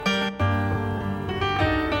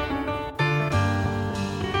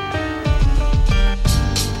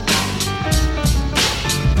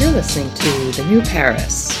You're listening to The New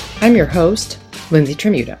Paris. I'm your host, Lindsay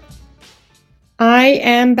Tremuta. I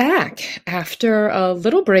am back after a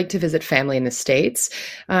little break to visit family in the States,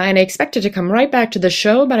 and I expected to come right back to the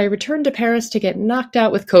show, but I returned to Paris to get knocked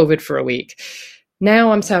out with COVID for a week.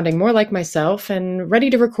 Now I'm sounding more like myself and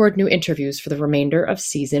ready to record new interviews for the remainder of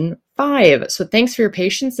Season 5. So thanks for your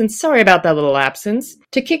patience and sorry about that little absence.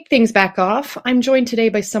 To kick things back off, I'm joined today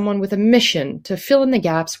by someone with a mission to fill in the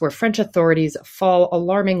gaps where French authorities fall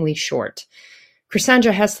alarmingly short.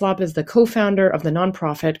 Cassandra Heslop is the co-founder of the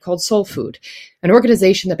nonprofit called Soul Food, an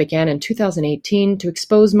organization that began in 2018 to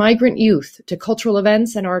expose migrant youth to cultural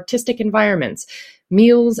events and artistic environments,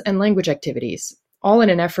 meals and language activities, all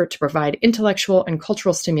in an effort to provide intellectual and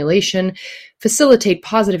cultural stimulation, facilitate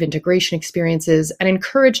positive integration experiences, and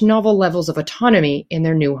encourage novel levels of autonomy in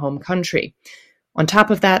their new home country. On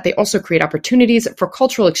top of that, they also create opportunities for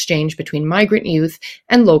cultural exchange between migrant youth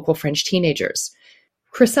and local French teenagers.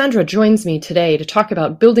 Cassandra joins me today to talk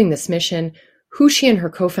about building this mission, who she and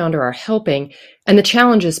her co-founder are helping, and the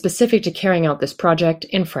challenges specific to carrying out this project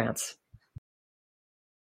in France.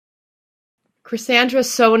 Cassandra,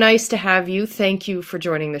 so nice to have you. Thank you for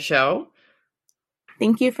joining the show.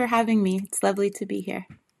 Thank you for having me. It's lovely to be here.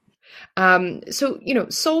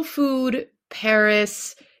 Soul Food,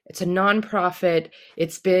 Paris, it's a nonprofit.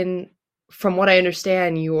 It's been, from what I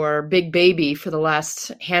understand, your big baby for the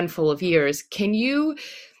last handful of years. Can you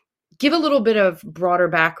give a little bit of broader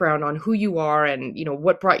background on who you are and,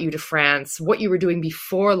 what brought you to France, what you were doing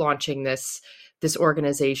before launching this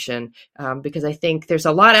organization, because I think there's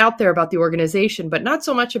a lot out there about the organization, but not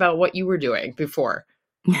so much about what you were doing before.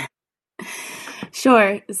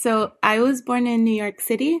 Sure. So I was born in New York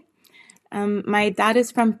City. My dad is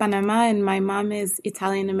from Panama and my mom is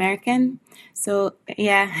Italian American. So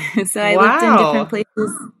yeah, so I lived in different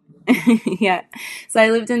places. Yeah. So I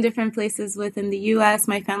lived in different places within the US.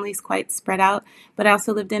 My family's quite spread out, but I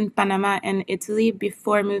also lived in Panama and Italy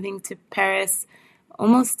before moving to Paris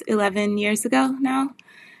almost 11 years ago now.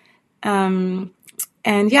 And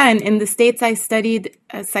in the States, I studied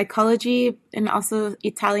psychology and also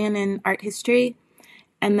Italian and art history.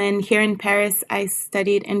 And then here in Paris, I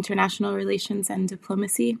studied international relations and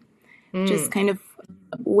diplomacy, just kind of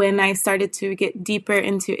when I started to get deeper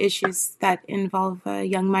into issues that involve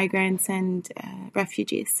young migrants and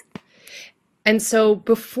refugees. And so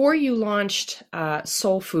before you launched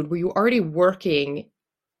Soul Food, were you already working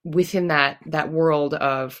within that world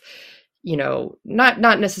of, not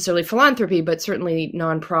necessarily philanthropy, but certainly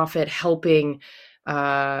nonprofit, helping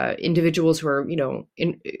individuals who are,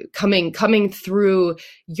 coming through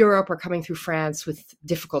Europe or coming through France with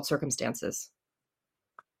difficult circumstances?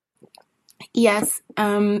 Yes.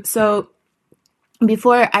 So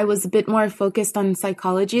before I was a bit more focused on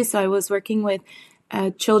psychology. So I was working with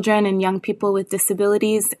children and young people with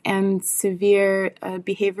disabilities and severe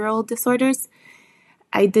behavioral disorders.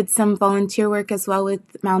 I did some volunteer work as well with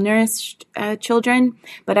malnourished children,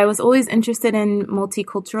 but I was always interested in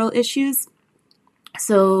multicultural issues.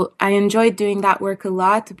 So I enjoyed doing that work a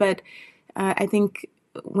lot, but I think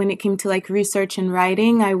when it came to like research and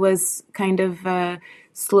writing, I was kind of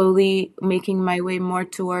slowly making my way more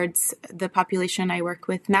towards the population I work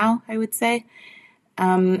with now, I would say.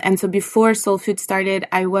 And so before Soul Food started,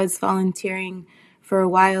 I was volunteering for a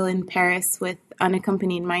while in Paris with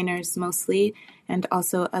unaccompanied minors mostly, and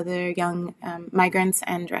also other young migrants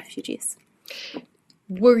and refugees.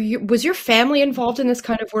 Was your family involved in this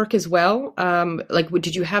kind of work as well?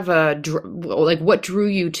 Did you have what drew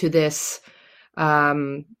you to this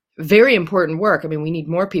very important work? I mean, we need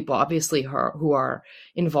more people, obviously, who are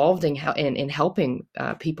involved in helping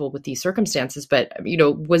people with these circumstances. But,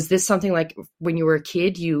 was this something like when you were a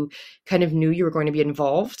kid, you kind of knew you were going to be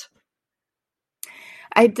involved?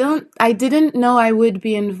 I didn't know I would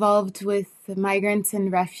be involved with migrants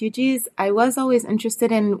and refugees. I was always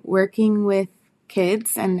interested in working with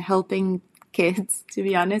kids and helping kids, to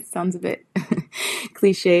be honest. Sounds a bit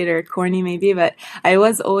cliched or corny maybe, but I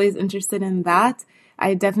was always interested in that.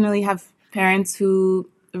 I definitely have parents who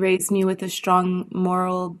raised me with a strong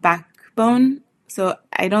moral backbone. So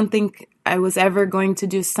I don't think I was ever going to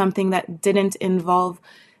do something that didn't involve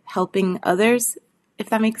helping others, if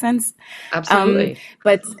that makes sense. Absolutely.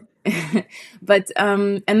 And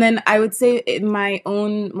then I would say in my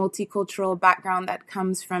own multicultural background that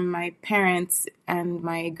comes from my parents and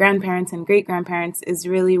my grandparents and great-grandparents is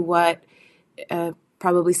really what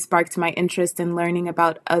probably sparked my interest in learning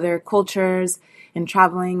about other cultures and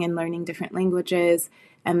traveling and learning different languages.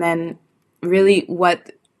 And then really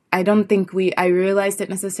what I don't think I realized it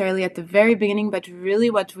necessarily at the very beginning, but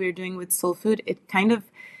really what we're doing with Soul Food, it kind of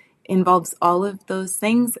involves all of those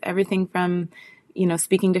things, everything from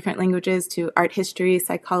speaking different languages to art history,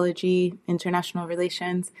 psychology, international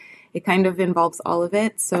relations. It kind of involves all of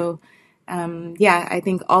it. So, yeah, I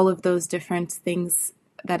think all of those different things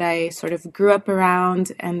that I sort of grew up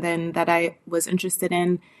around and then that I was interested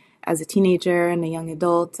in as a teenager and a young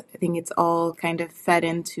adult, I think it's all kind of fed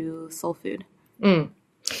into soul food. Mm.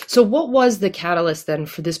 So, what was the catalyst then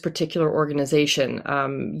for this particular organization?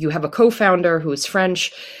 You have a co-founder who is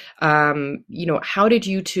French. How did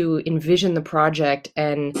you two envision the project,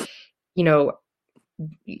 and you know,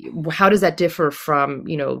 how does that differ from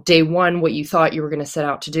day one, what you thought you were going to set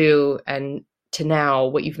out to do, and to now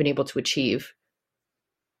what you've been able to achieve?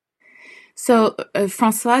 So,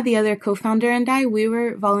 Francois, the other co founder, and I, we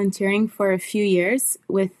were volunteering for a few years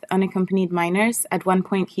with unaccompanied minors. At one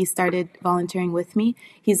point, he started volunteering with me.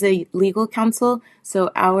 He's a legal counsel. So,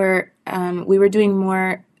 we were doing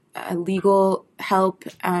more legal help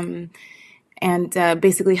and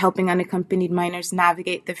basically helping unaccompanied minors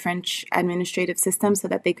navigate the French administrative system so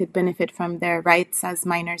that they could benefit from their rights as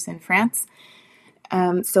minors in France.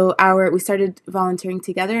 So we started volunteering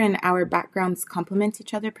together, and our backgrounds complement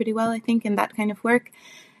each other pretty well, I think, in that kind of work.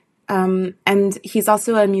 And he's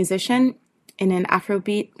also a musician in an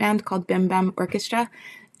Afrobeat band called Bim Bam Orchestra.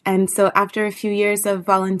 And so after a few years of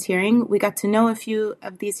volunteering, we got to know a few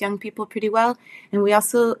of these young people pretty well. And we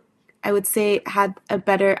also, I would say, had a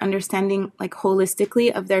better understanding, like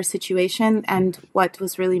holistically, of their situation and what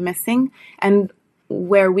was really missing and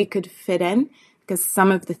where we could fit in. Because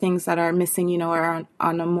some of the things that are missing, are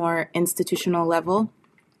on a more institutional level.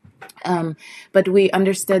 But we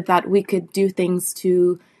understood that we could do things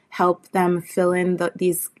to help them fill in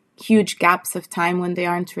these huge gaps of time when they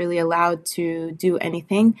aren't really allowed to do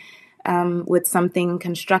anything with something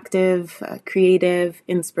constructive, creative,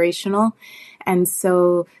 inspirational. And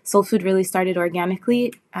so Soul Food really started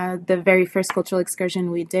organically. The very first cultural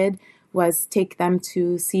excursion we did was take them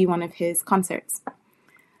to see one of his concerts.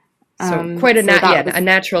 So quite a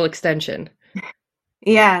natural extension.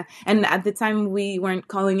 Yeah, and at the time we weren't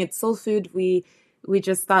calling it soul food. We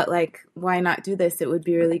just thought, like, why not do this? It would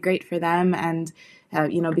be really great for them, and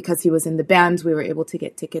because he was in the band, we were able to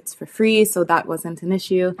get tickets for free, so that wasn't an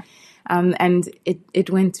issue. And it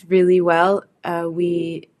went really well.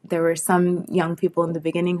 There were some young people in the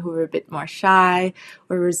beginning who were a bit more shy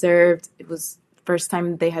or reserved. It was the first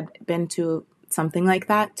time they had been to something like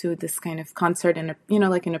that, to this kind of concert in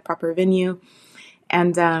in a proper venue.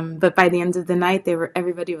 And but by the end of the night,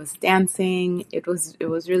 everybody was dancing. It was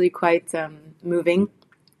really quite moving.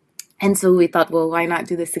 And so we thought, well, why not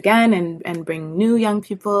do this again and bring new young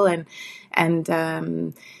people and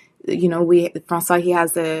Francois, he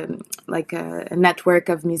has a network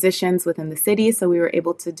of musicians within the city, so we were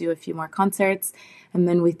able to do a few more concerts. And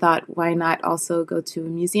then we thought, why not also go to a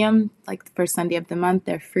museum, like the first Sunday of the month?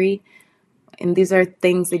 They're free. And these are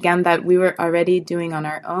things, again, that we were already doing on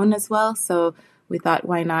our own as well. So we thought,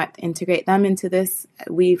 why not integrate them into this?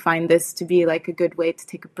 We find this to be like a good way to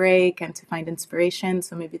take a break and to find inspiration.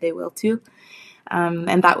 So maybe they will too.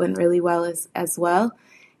 And that went really well as well.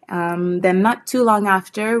 Then not too long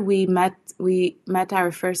after, we met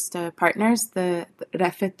our first partners, the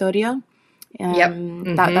Refectorio. Yep.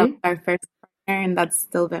 That was our first partner, and that's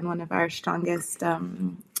still been one of our strongest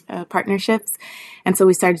partnerships. And so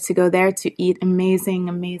we started to go there to eat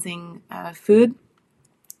amazing food.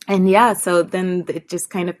 And yeah, so then it just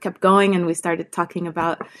kind of kept going, and we started talking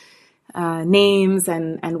about names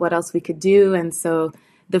and what else we could do. And so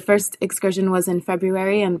the first excursion was in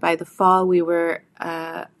February, and by the fall we were,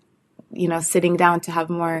 sitting down to have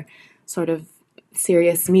more sort of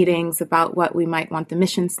serious meetings about what we might want the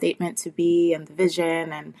mission statement to be and the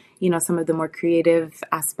vision and, some of the more creative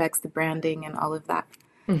aspects, the branding and all of that.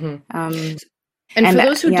 Mm-hmm. And for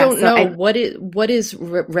those who don't know, what is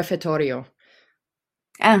Refettorio?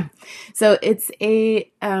 So it's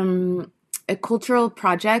a cultural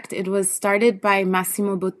project. It was started by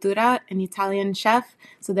Massimo Bottura, an Italian chef.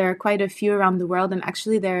 So there are quite a few around the world, and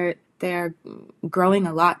actually they're growing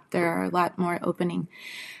a lot. There are a lot more opening.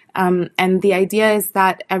 And the idea is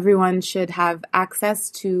that everyone should have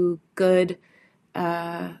access to good,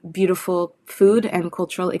 beautiful food and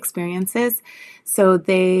cultural experiences. So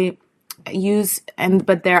they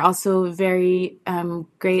but they're also very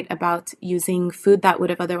great about using food that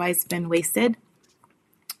would have otherwise been wasted.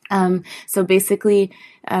 So basically,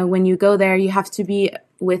 when you go there, you have to be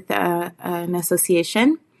with an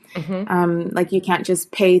association. Mm-hmm. Like you can't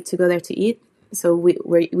just pay to go there to eat. So we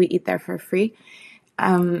eat there for free.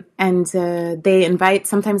 And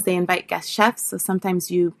sometimes they invite guest chefs. So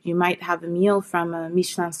sometimes you might have a meal from a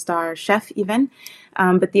Michelin star chef even.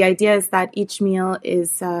 But the idea is that each meal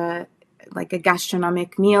is like a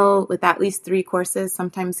gastronomic meal with at least 3 courses,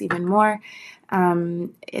 sometimes even more.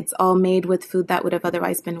 It's all made with food that would have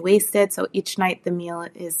otherwise been wasted. So each night the meal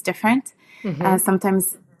is different. Mm-hmm.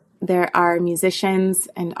 Sometimes there are musicians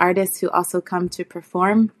and artists who also come to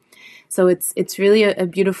perform. So it's really a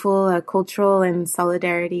beautiful cultural and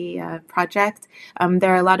solidarity project.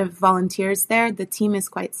 There are a lot of volunteers there. The team is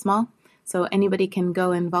quite small, so anybody can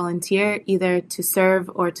go and volunteer either to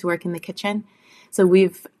serve or to work in the kitchen. So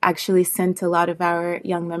we've actually sent a lot of our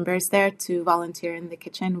young members there to volunteer in the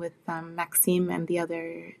kitchen with Maxime and the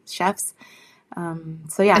other chefs.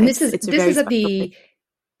 So yeah, And it's a very special place.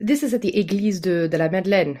 this is at the Église de la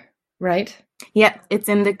Madeleine, right? Yeah, it's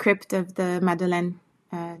in the crypt of the Madeleine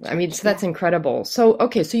I mean, church. so Yeah. that's incredible. So,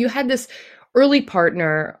 okay, so you had this early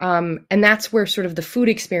partner, and that's where sort of the food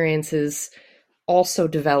experiences also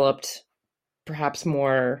developed, perhaps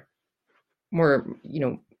more,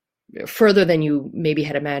 further than you maybe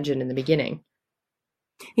had imagined in the beginning.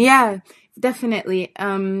 Yeah, definitely.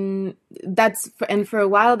 And for a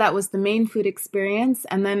while that was the main food experience,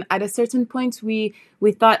 and then at a certain point we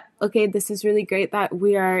thought, okay, this is really great that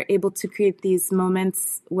we are able to create these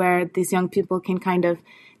moments where these young people can kind of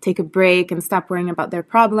take a break and stop worrying about their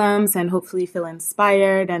problems and hopefully feel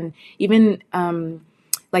inspired and even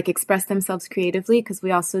like express themselves creatively, because we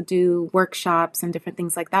also do workshops and different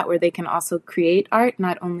things like that where they can also create art,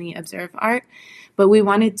 not only observe art. But we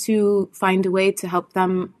wanted to find a way to help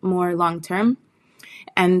them more long term.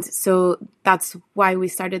 And so that's why we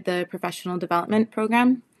started the professional development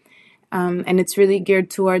program. And it's really geared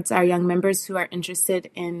towards our young members who are interested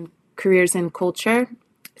in careers in culture.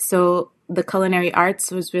 So the culinary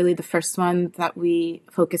arts was really the first one that we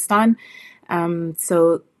focused on.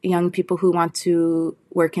 So young people who want to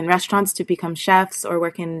work in restaurants to become chefs or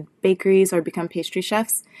work in bakeries or become pastry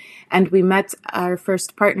chefs. And we met our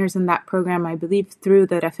first partners in that program, I believe, through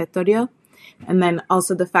the refectorio. And then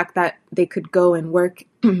also the fact that they could go and work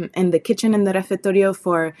in the kitchen in the refectorio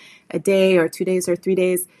for a day or 2 days or 3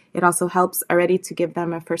 days. It also helps already to give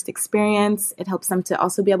them a first experience. It helps them to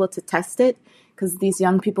also be able to test it, because these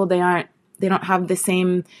young people, they don't have the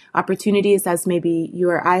same opportunities as maybe you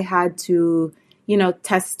or I had to,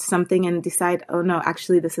 test something and decide, oh no,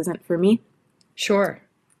 actually this isn't for me. Sure.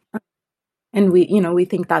 And we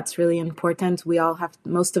think that's really important. We all have,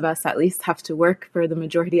 most of us at least, have to work for the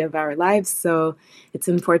majority of our lives. So it's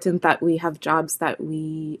important that we have jobs that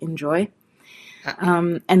we enjoy.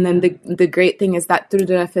 And then the great thing is that through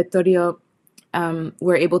the refectorio,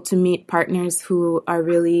 we're able to meet partners who are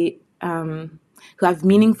really, who have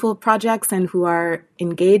meaningful projects and who are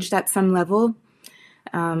engaged at some level.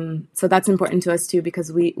 So that's important to us too,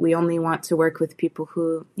 because we only want to work with people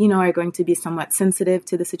who, are going to be somewhat sensitive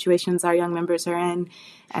to the situations our young members are in,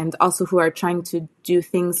 and also who are trying to do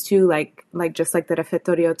things too, like just like the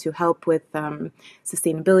refectorio, to help with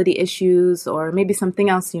sustainability issues or maybe something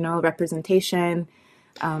else, representation,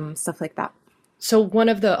 stuff like that. So one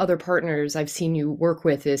of the other partners I've seen you work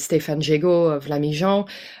with is Stéphane Jégo of La Mijon.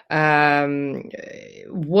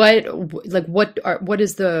 What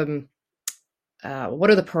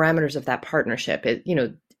are the parameters of that partnership?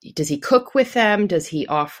 Does he cook with them? Does he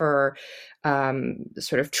offer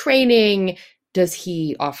sort of training? Does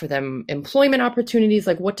he offer them employment opportunities?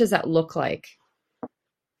 Like, what does that look like?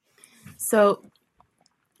 So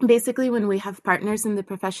basically, when we have partners in the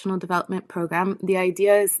professional development program, the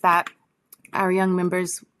idea is that our young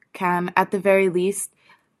members can, at the very least,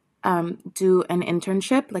 do an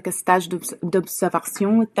internship, like a stage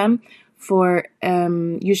d'observation with them for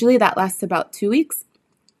usually that lasts about 2 weeks.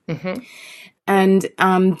 Mm-hmm. And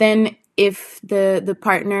then if the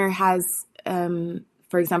partner has,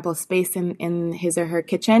 for example, space in his or her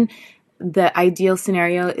kitchen, the ideal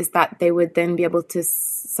scenario is that they would then be able to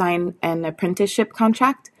sign an apprenticeship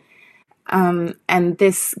contract. And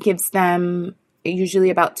this gives them usually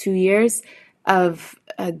about 2 years of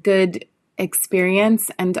a good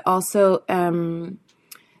experience, and also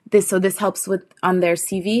this helps with on their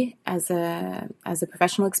CV as a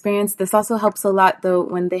professional experience. This also helps a lot though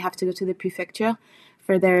when they have to go to the prefecture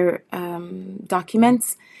for their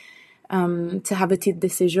documents to have a titre de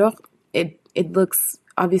séjour. It looks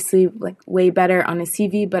obviously like way better on a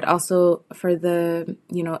CV, but also for the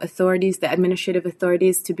authorities, the administrative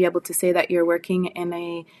authorities, to be able to say that you're working in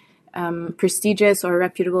a prestigious or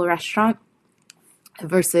reputable restaurant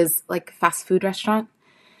versus like fast food restaurant.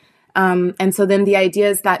 And so then the idea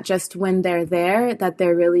is that just when they're there, that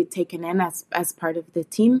they're really taken in as part of the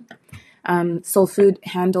team. Soul Food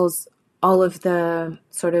handles all of the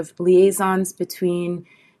sort of liaisons between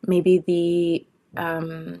maybe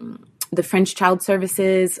the French Child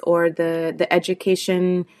Services or the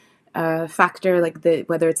education factor, like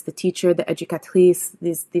whether it's the teacher, the educatrice,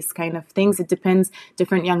 these kind of things. It depends.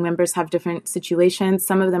 Different young members have different situations.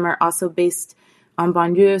 Some of them are also based on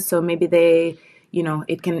banlieue, so maybe they,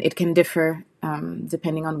 it can differ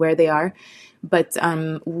depending on where they are. But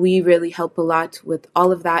we really help a lot with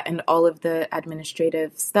all of that and all of the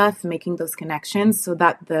administrative stuff, making those connections so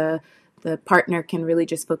that the partner can really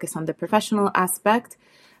just focus on the professional aspect.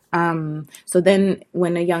 So then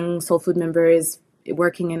when a young soul food member is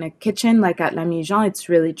working in a kitchen, like at La Mijan, it's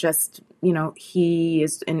really just, he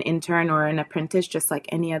is an intern or an apprentice, just like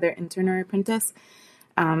any other intern or apprentice.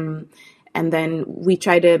 And then we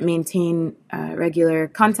try to maintain regular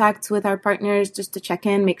contact with our partners just to check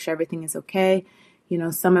in, make sure everything is okay.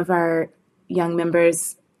 Some of our young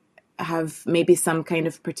members have maybe some kind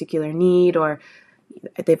of particular need, or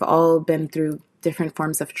they've all been through different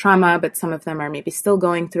forms of trauma, but some of them are maybe still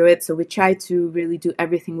going through it. So we try to really do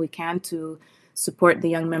everything we can to support the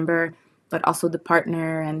young member, but also the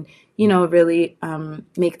partner, and, really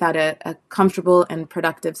make that a comfortable and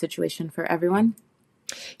productive situation for everyone.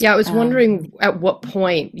 Yeah, I was wondering at what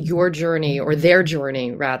point your journey, or their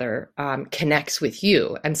journey rather, connects with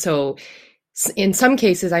you. And so in some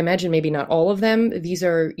cases, I imagine maybe not all of them, these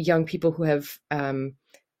are young people who have,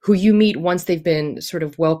 who you meet once they've been sort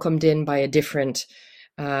of welcomed in by a different,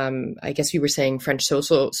 I guess you were saying French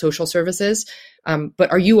social services.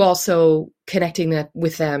 But are you also connecting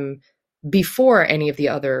with them before any of the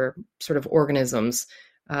other sort of organisms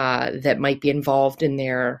that might be involved in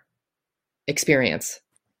their experience?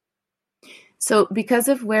 So because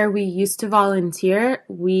of where we used to volunteer,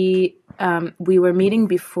 we were meeting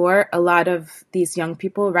before a lot of these young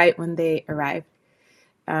people right when they arrived.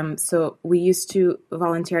 So we used to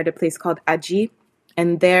volunteer at a place called Aji,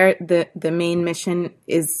 and there the main mission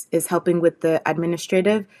is helping with the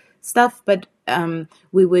administrative stuff. But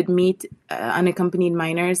we would meet unaccompanied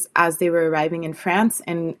minors as they were arriving in France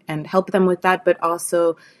and help them with that, but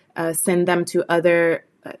also send them to other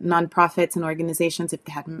nonprofits and organizations if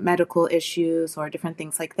they had medical issues or different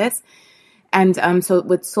things like this. And so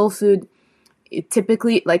with soul food,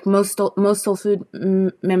 typically, like most soul food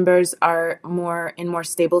members are in more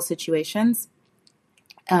stable situations.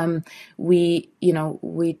 We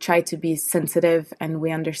try to be sensitive, and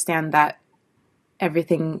we understand that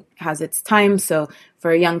everything has its time. So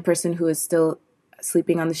for a young person who is still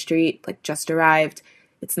sleeping on the street, like just arrived,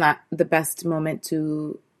 it's not the best moment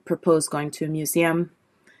to propose going to a museum.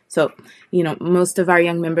 So, most of our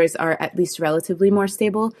young members are at least relatively more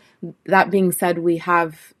stable. That being said, we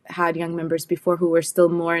have had young members before who were still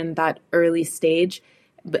more in that early stage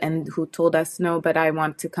and who told us, no, but I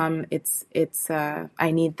want to come.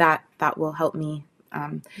 I need that. That will help me.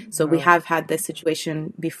 So we have had this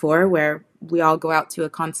situation before where we all go out to a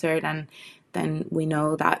concert and then we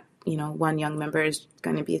know that, one young member is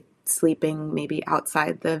going to be sleeping maybe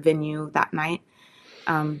outside the venue that night.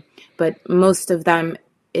 But most of them,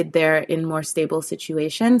 they're in more stable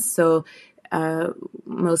situations. So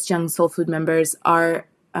most young soul food members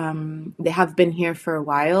they have been here for a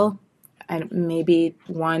while, and maybe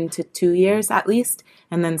 1 to 2 years at least,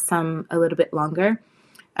 and then some a little bit longer.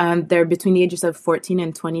 They're between the ages of 14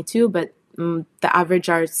 and 22, but the average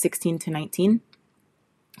are 16 to 19,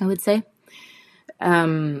 I would say.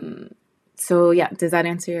 So yeah, does that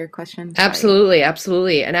answer your question? Sorry. Absolutely,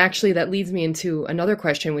 absolutely. And actually that leads me into another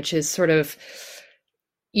question, which is sort of,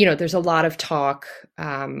 there's a lot of talk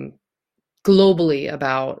globally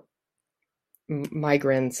about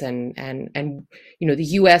migrants and the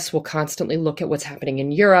US will constantly look at what's happening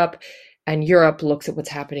in Europe, and Europe looks at what's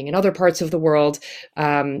happening in other parts of the world.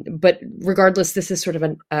 But regardless, this is sort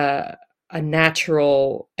of a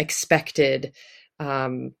natural, expected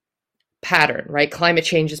pattern, right? Climate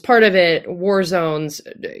change is part of it, war zones,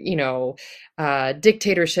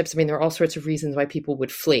 dictatorships. I mean, there are all sorts of reasons why people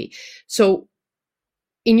would flee. So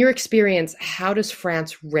in your experience, how does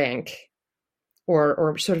France rank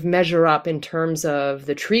or sort of measure up in terms of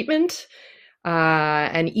the treatment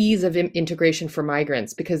and ease of integration for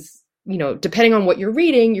migrants? Because, depending on what you're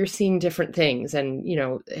reading, you're seeing different things. And,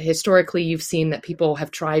 historically, you've seen that people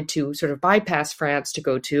have tried to sort of bypass France to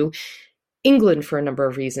go to England for a number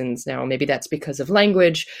of reasons. Now, maybe that's because of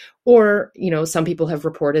language, or, some people have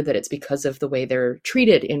reported that it's because of the way they're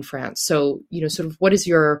treated in France. So, sort of what is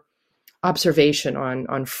your observation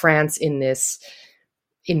on France in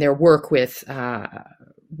their work with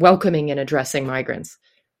welcoming and addressing migrants?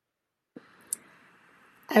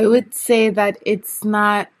 I would say that it's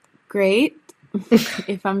not great,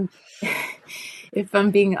 if I'm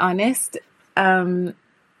being honest. There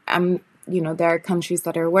are countries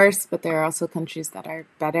that are worse, but there are also countries that are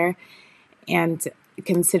better. And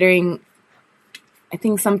considering I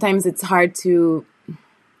think sometimes it's hard to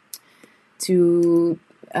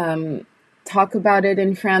talk about it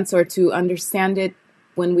in France or to understand it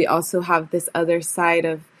when we also have this other side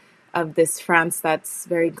of this France that's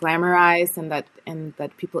very glamorized and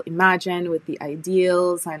that people imagine with the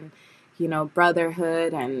ideals and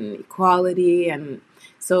brotherhood and equality, and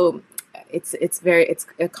so it's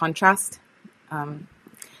a contrast, and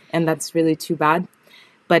that's really too bad.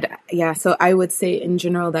 But yeah, so I would say in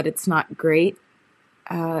general that it's not great.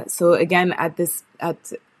 So again,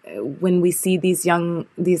 when we see these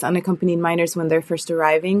unaccompanied minors when they're first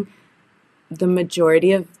arriving, the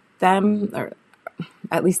majority of them, or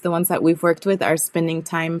at least the ones that we've worked with, are spending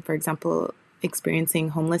time, for example, experiencing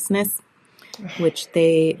homelessness, which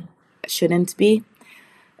they shouldn't be.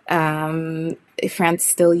 France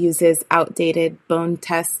still uses outdated bone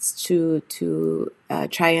tests to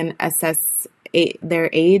try and assess their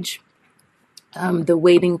age. The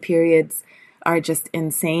waiting periods are just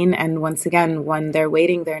insane. And once again, when they're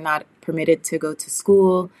waiting, they're not permitted to go to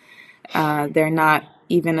school. They're not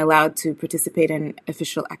even allowed to participate in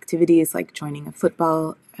official activities like joining a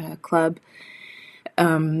football club.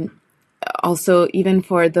 Also, even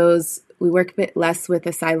for those, we work a bit less with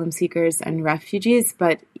asylum seekers and refugees,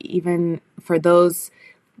 but even for those,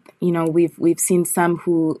 we've seen some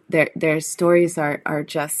who their stories are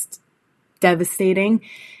just devastating,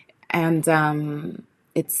 and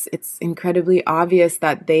it's incredibly obvious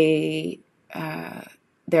that their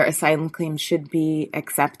asylum claim should be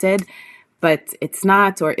accepted, but it's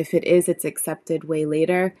not, or if it is, it's accepted way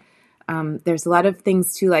later. There's a lot of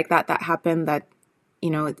things too like that happen that,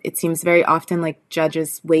 it seems very often like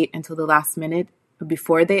judges wait until the last minute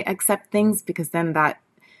before they accept things, because then that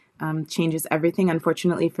changes everything.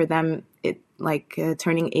 Unfortunately for them,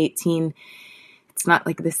 turning 18, it's not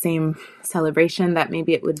like the same celebration that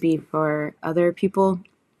maybe it would be for other people.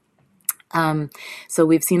 So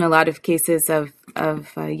we've seen a lot of cases of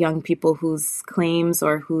young people whose claims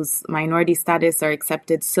or whose minority status are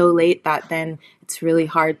accepted so late that then it's really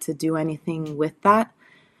hard to do anything with that.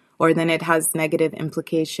 Or then it has negative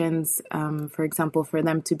implications, for example, for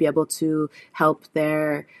them to be able to help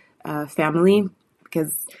their family,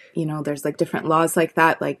 because, there's like different laws like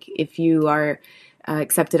that. Like if you are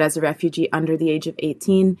accepted as a refugee under the age of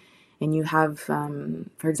 18, and you have,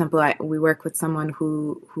 for example, we work with someone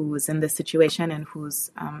who was in this situation and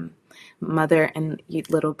whose mother and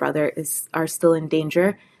little brother are still in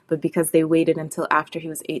danger, but because they waited until after he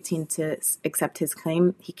was 18 to accept his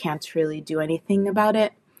claim, he can't really do anything about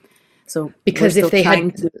it. So because if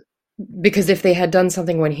they had done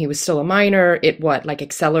something when he was still a minor, it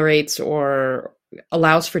accelerates or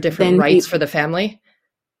allows for different rights for the family?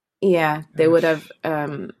 Yeah, they would have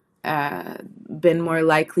been more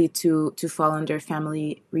likely to fall under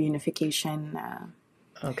family reunification.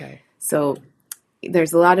 Okay. So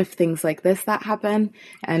there's a lot of things like this that happen,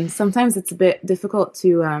 and sometimes it's a bit difficult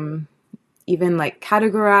to even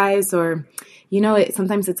categorize, or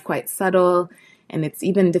sometimes it's quite subtle, and it's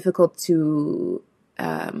even difficult to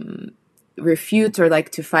refute or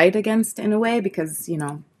to fight against in a way, because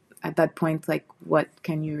at that point, what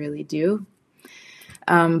can you really do?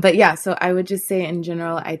 But yeah, so I would just say in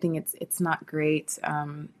general, I think it's not great.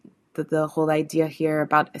 The whole idea here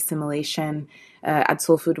about assimilation, at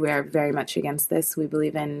Soul Food, we are very much against this. We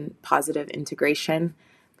believe in positive integration,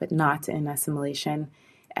 but not in assimilation.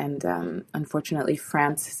 And unfortunately,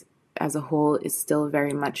 France as a whole is still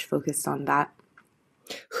very much focused on that.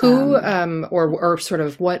 Who or sort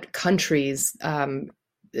of what countries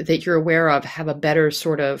that you're aware of have a better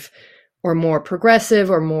sort of, or more progressive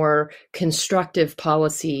or more constructive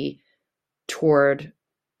policy toward,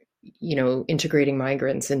 integrating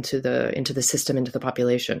migrants into the system, into the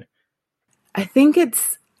population? I think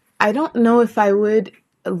I don't know if I would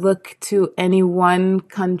look to any one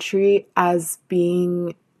country as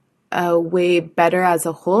being way better as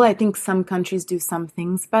a whole. I think some countries do some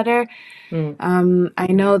things better. I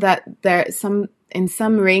know that in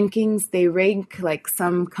some rankings, they rank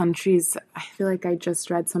some countries. I feel like I just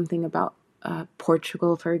read something about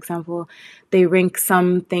Portugal, for example. They rank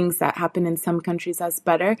some things that happen in some countries as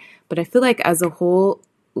better, but I feel like as a whole,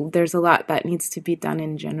 there's a lot that needs to be done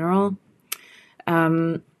in general.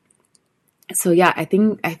 So yeah, I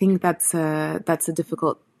think that's a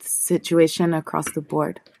difficult situation across the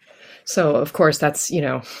board. So of course that's,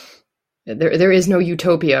 there is no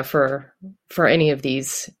utopia for any of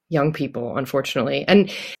these young people, unfortunately.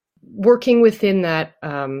 And working within that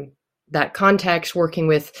context, working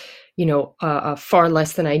with, a far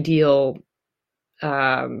less than ideal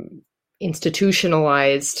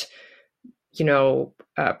institutionalized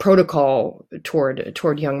protocol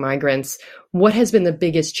toward young migrants. What has been the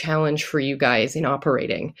biggest challenge for you guys in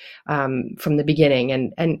operating from the beginning,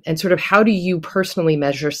 and sort of how do you personally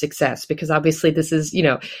measure success? Because obviously this is,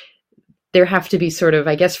 there have to be sort of,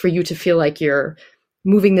 I guess, for you to feel like you're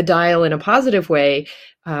moving the dial in a positive way.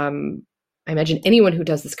 I imagine anyone who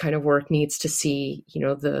does this kind of work needs to see,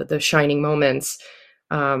 the shining moments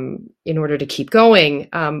in order to keep going.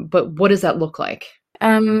 But what does that look like?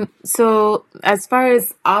 So as far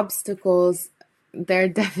as obstacles, there are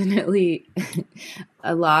definitely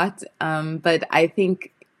a lot. But I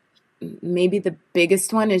think maybe the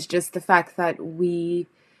biggest one is just the fact that we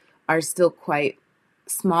are still quite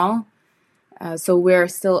small. So we're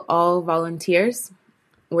still all volunteers.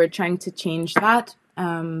 We're trying to change that.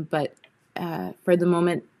 But for the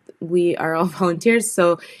moment, we are all volunteers.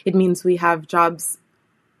 So it means we have jobs,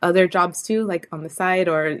 other jobs too, like on the side,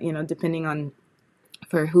 or, depending on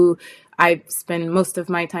for who. I spend most of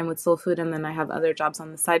my time with Soul Food, and then I have other jobs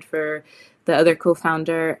on the side for the other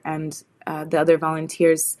co-founder and the other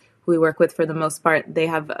volunteers who we work with. For the most part, they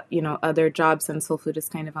have, other jobs, and Soul Food is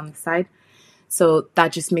kind of on the side. So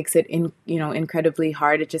that just makes it incredibly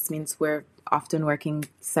hard. It just means we're often working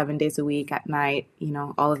 7 days a week at night,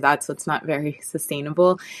 all of that. So it's not very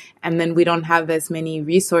sustainable. And then we don't have as many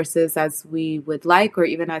resources as we would like, or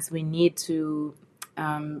even as we need to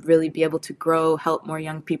really be able to grow, help more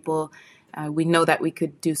young people. We know that we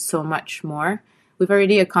could do so much more. We've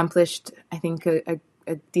already accomplished, I think, a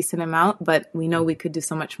decent amount, but we know we could do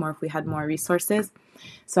so much more if we had more resources.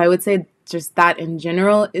 So I would say just that in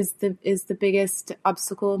general is the biggest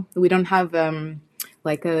obstacle. We don't have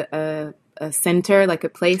like a center, like a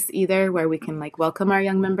place either where we can like welcome our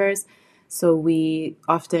young members. So we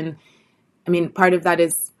often, part of that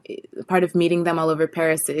is part of meeting them all over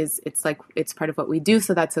Paris is it's part of what we do.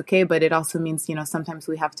 So that's okay. But it also means, sometimes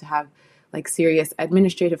we have to have like serious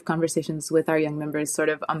administrative conversations with our young members sort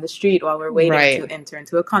of on the street while we're waiting Right. to enter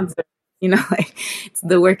into a concert.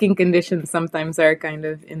 The working conditions sometimes are kind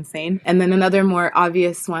of insane. And then another more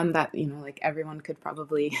obvious one that, like everyone could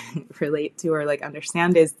probably relate to or like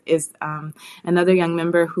understand is another young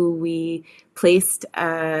member who we placed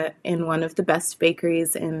in one of the best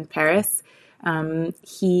bakeries in Paris.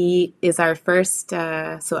 He is our first,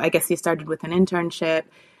 so I guess he started with an internship,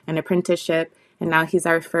 an apprenticeship, and now he's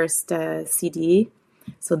our first CDE.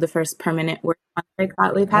 So the first permanent work contract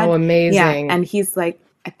that we've had. Oh, amazing. Yeah, and he's like,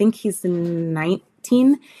 I think he's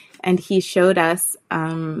 19, and he showed us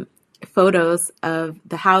photos of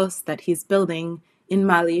the house that he's building in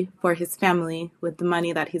Mali for his family with the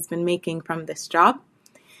money that he's been making from this job.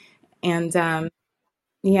 And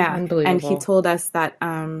yeah, and he told us that,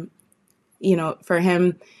 for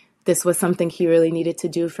him, this was something he really needed to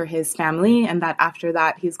do for his family, and that after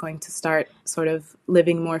that, he's going to start sort of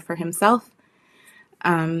living more for himself.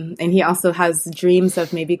 And he also has dreams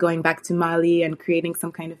of maybe going back to Mali and creating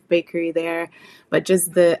some kind of bakery there. But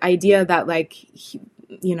just the idea that like,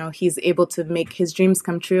 he's able to make his dreams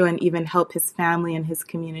come true and even help his family and his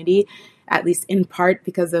community, at least in part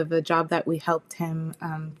because of a job that we helped him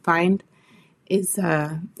find, is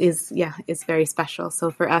very special. So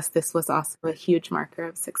for us, this was also a huge marker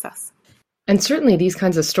of success. And certainly these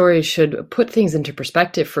kinds of stories should put things into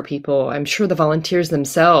perspective for people. I'm sure the volunteers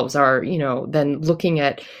themselves are, then looking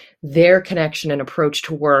at their connection and approach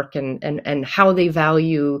to work and how they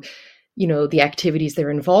value, the activities they're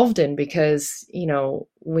involved in. Because,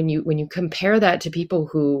 when you compare that to people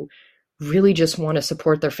who really just want to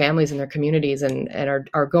support their families and their communities and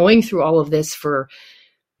are going through all of this for,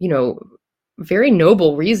 very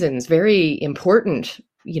noble reasons, very important,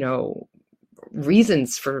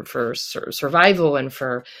 reasons for survival and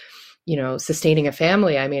for, sustaining a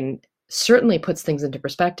family, certainly puts things into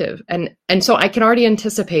perspective. And so I can already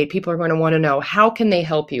anticipate people are going to want to know, how can they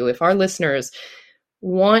help you? If our listeners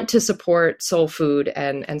want to support Soul Food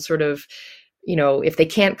and sort of, if they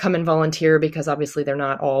can't come and volunteer because obviously they're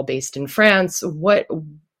not all based in France, what,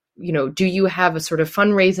 do you have a sort of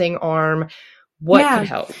fundraising arm? What could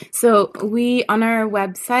help? So we, on our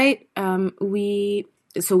website, we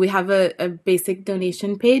have a basic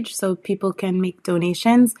donation page, so people can make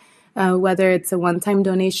donations, whether it's a one-time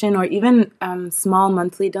donation or even small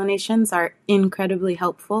monthly donations are incredibly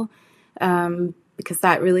helpful, because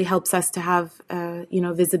that really helps us to have,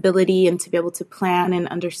 visibility and to be able to plan and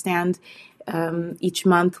understand each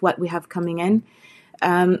month what we have coming in.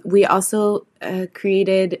 We also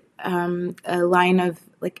created a line of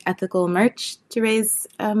like ethical merch to raise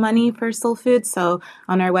money for Soul Food. So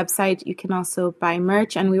on our website, you can also buy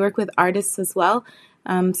merch, and we work with artists as well.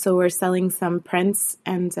 So we're selling some prints,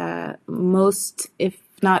 and most, if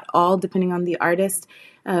not all, depending on the artist,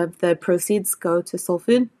 the proceeds go to Soul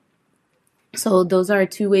Food. So those are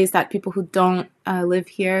two ways that people who don't live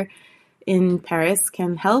here in Paris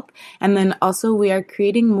can help. And then also we are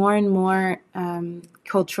creating more and more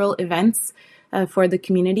cultural events for the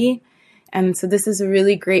community. And so this is a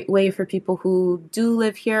really great way for people who do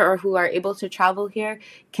live here or who are able to travel here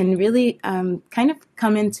can really kind of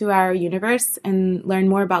come into our universe and learn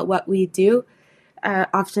more about what we do.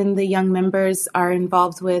 Often the young members are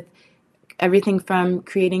involved with everything from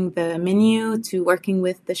creating the menu to working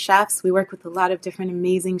with the chefs. We work with a lot of different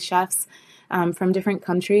amazing chefs from different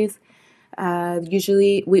countries.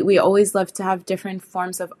 Usually we always love to have different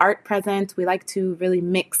forms of art present. We like to really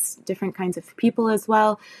mix different kinds of people as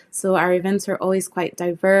well. So our events are always quite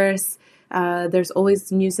diverse. There's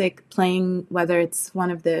always music playing, whether it's one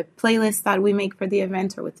of the playlists that we make for the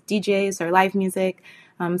event or with DJs or live music.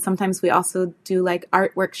 Sometimes we also do like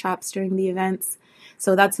art workshops during the events.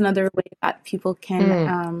 So that's another way that people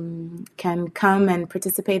can come and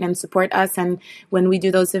participate and support us. And when we do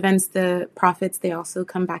those events, the profits, they also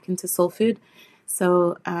come back into Soul Food.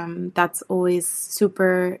 So that's always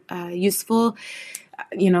super useful.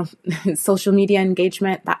 Social media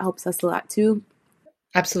engagement, that helps us a lot too.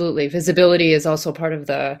 Absolutely. Visibility is also part of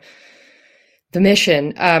the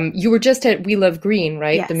mission. You were just at We Love Green,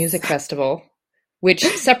 right? Yes. The music festival, which,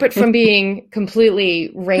 separate from being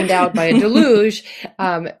completely rained out by a deluge,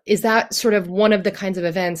 is that sort of one of the kinds of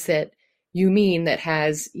events that you mean that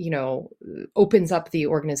has, opens up the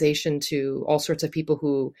organization to all sorts of people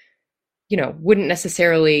who, wouldn't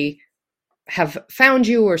necessarily have found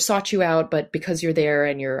you or sought you out, but because you're there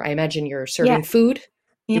and I imagine you're serving food.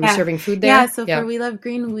 Yeah. You were serving food there? Yeah, so for We Love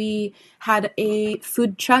Green, we had a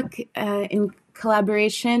food truck in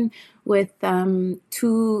collaboration with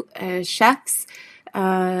two chefs,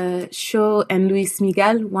 Sho and Luis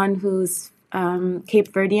Miguel, one who's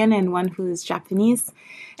Cape Verdean and one who's Japanese.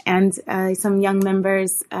 And some young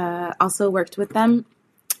members also worked with them.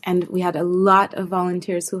 And we had a lot of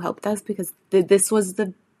volunteers who helped us because this was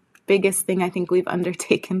the biggest thing I think we've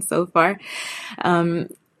undertaken so far. So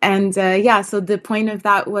the point of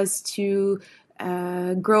that was to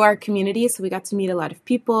grow our community. So we got to meet a lot of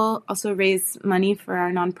people, also raise money for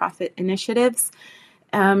our nonprofit initiatives.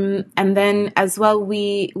 And then as well,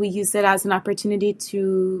 we use it as an opportunity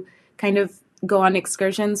to kind of go on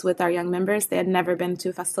excursions with our young members. They had never been to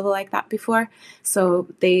a festival like that before. So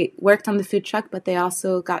they worked on the food truck, but they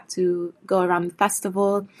also got to go around the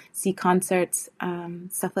festival, see concerts,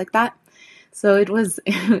 stuff like that. So it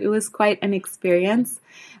was quite an experience.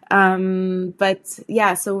 So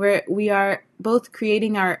we are both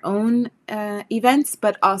creating our own events,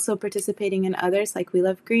 but also participating in others like We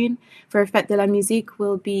Love Green. For Fête de la Musique,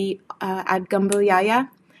 we'll be at Gumbo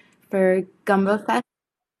Yaya for Gumbo Fest.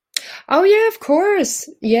 Oh, yeah, of course.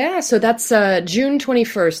 Yeah, so that's June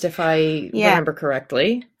 21st, if I remember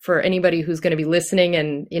correctly, for anybody who's going to be listening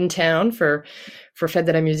and in town for Fête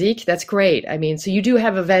de la Musique. That's great. I mean, so you do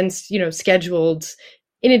have events, scheduled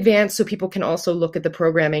in advance so people can also look at the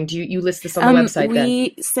programming. Do you list this on the website then?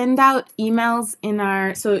 We send out emails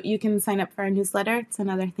so you can sign up for our newsletter. It's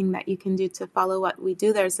another thing that you can do to follow what we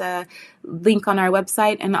do. There's a link on our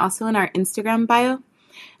website and also in our Instagram bio.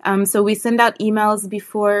 So we send out emails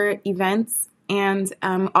before events, and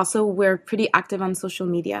also we're pretty active on social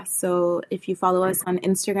media. So if you follow us on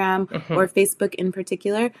Instagram or Facebook in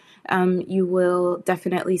particular, you will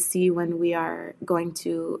definitely see when we are going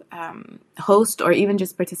to host or even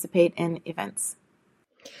just participate in events.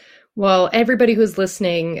 Well, everybody who's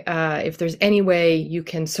listening, if there's any way you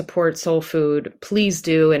can support Soul Food, please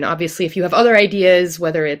do. And obviously, if you have other ideas,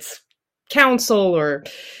 whether it's council or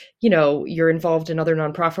you're involved in other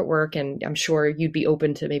nonprofit work, and I'm sure you'd be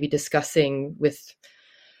open to maybe discussing with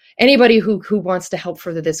anybody who wants to help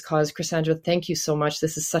further this cause. Cassandra, thank you so much.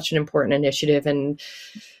 This is such an important initiative, and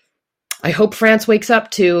I hope France wakes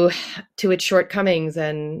up to its shortcomings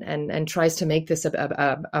and tries to make this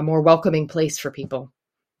a more welcoming place for people.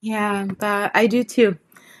 Yeah, but I do too.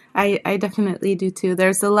 I definitely do too.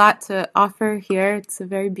 There's a lot to offer here. It's a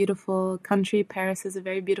very beautiful country. Paris is a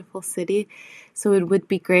very beautiful city. So it would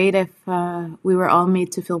be great if we were all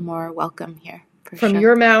made to feel more welcome here. From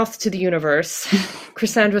your mouth to the universe.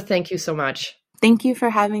 Cassandra, thank you so much. Thank you for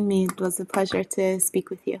having me. It was a pleasure to speak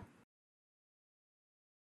with you.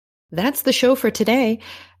 That's the show for today.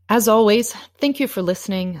 As always, thank you for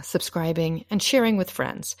listening, subscribing, and sharing with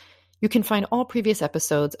friends. You can find all previous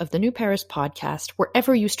episodes of the New Paris podcast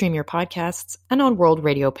wherever you stream your podcasts and on World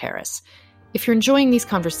Radio Paris. If you're enjoying these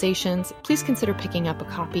conversations, please consider picking up a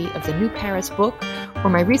copy of the New Paris book or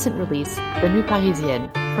my recent release, The New Parisienne,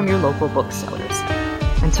 from your local booksellers.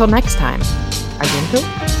 Until next time, a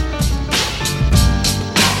bientôt.